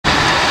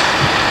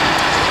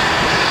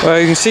Well,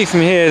 you can see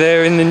from here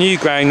they're in the new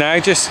ground now,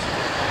 just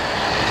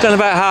done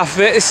about half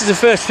of it. This is the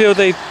first field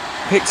they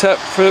picked up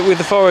with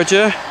the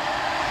forager.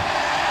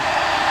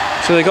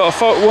 So they got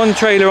one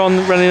trailer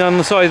running on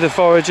the side of the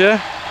forager,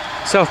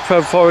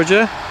 self-propelled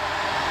forager.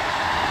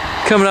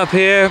 Coming up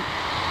here,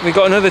 we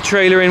got another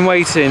trailer in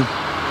waiting. I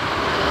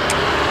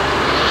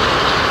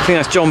think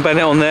that's John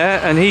Bennett on there,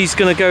 and he's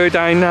going to go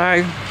down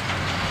now.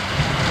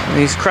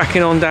 He's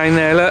cracking on down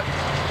there, look.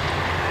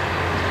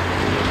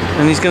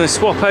 And he's going to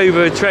swap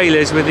over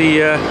trailers with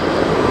the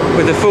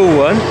full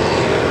one.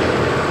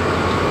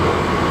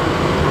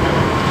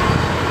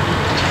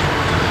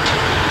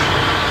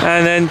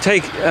 And then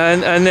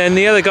and then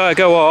the other guy will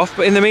go off.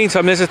 But in the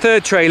meantime, there's a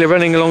third trailer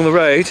running along the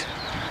road,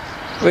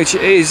 which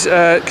is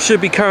should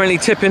be currently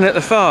tipping at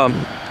the farm.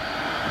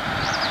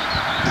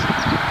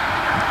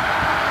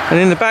 And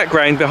in the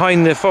background,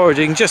 behind the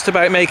forager, you can just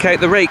about make out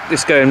the rake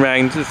that's going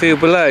round the field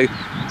below,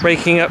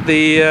 raking up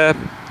the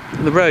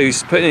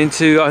rows, putting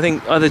into, I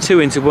think, either 2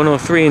 into 1 or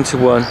 3 into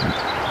 1.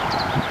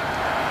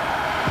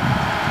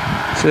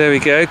 So there we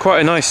go, quite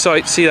a nice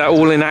sight to see that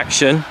all in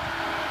action.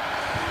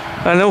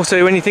 And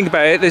also, when you think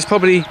about it, there's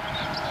probably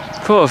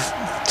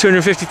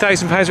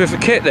 £250,000 worth of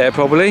kit there,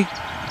 probably,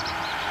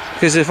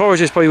 because the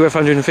forager is probably worth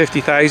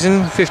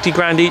 150,000, 50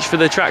 grand each for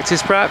the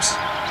tractors, perhaps.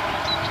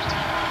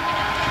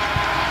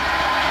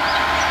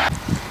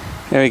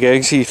 There we go, you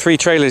can see 3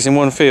 trailers in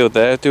one field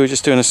there. We're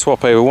just doing a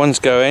swap over. One's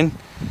going,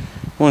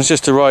 one's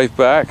just arrived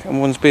back, and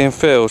one's being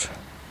filled.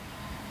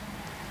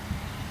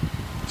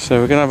 So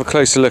we're going to have a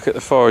closer look at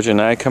the forager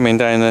now, coming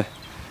down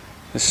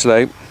the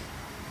slope.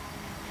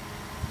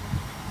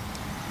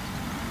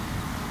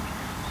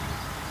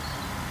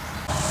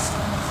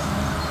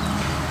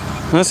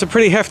 And that's a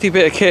pretty hefty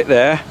bit of kit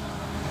there.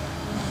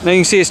 Now you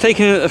can see it's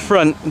taking it at the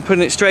front and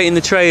putting it straight in the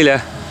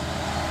trailer.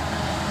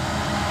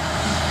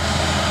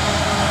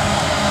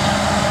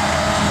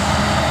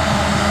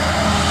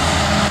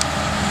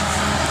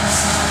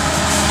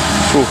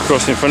 Walk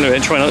across in front of it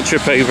and try not to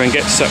trip over and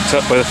get sucked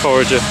up by the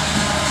forager.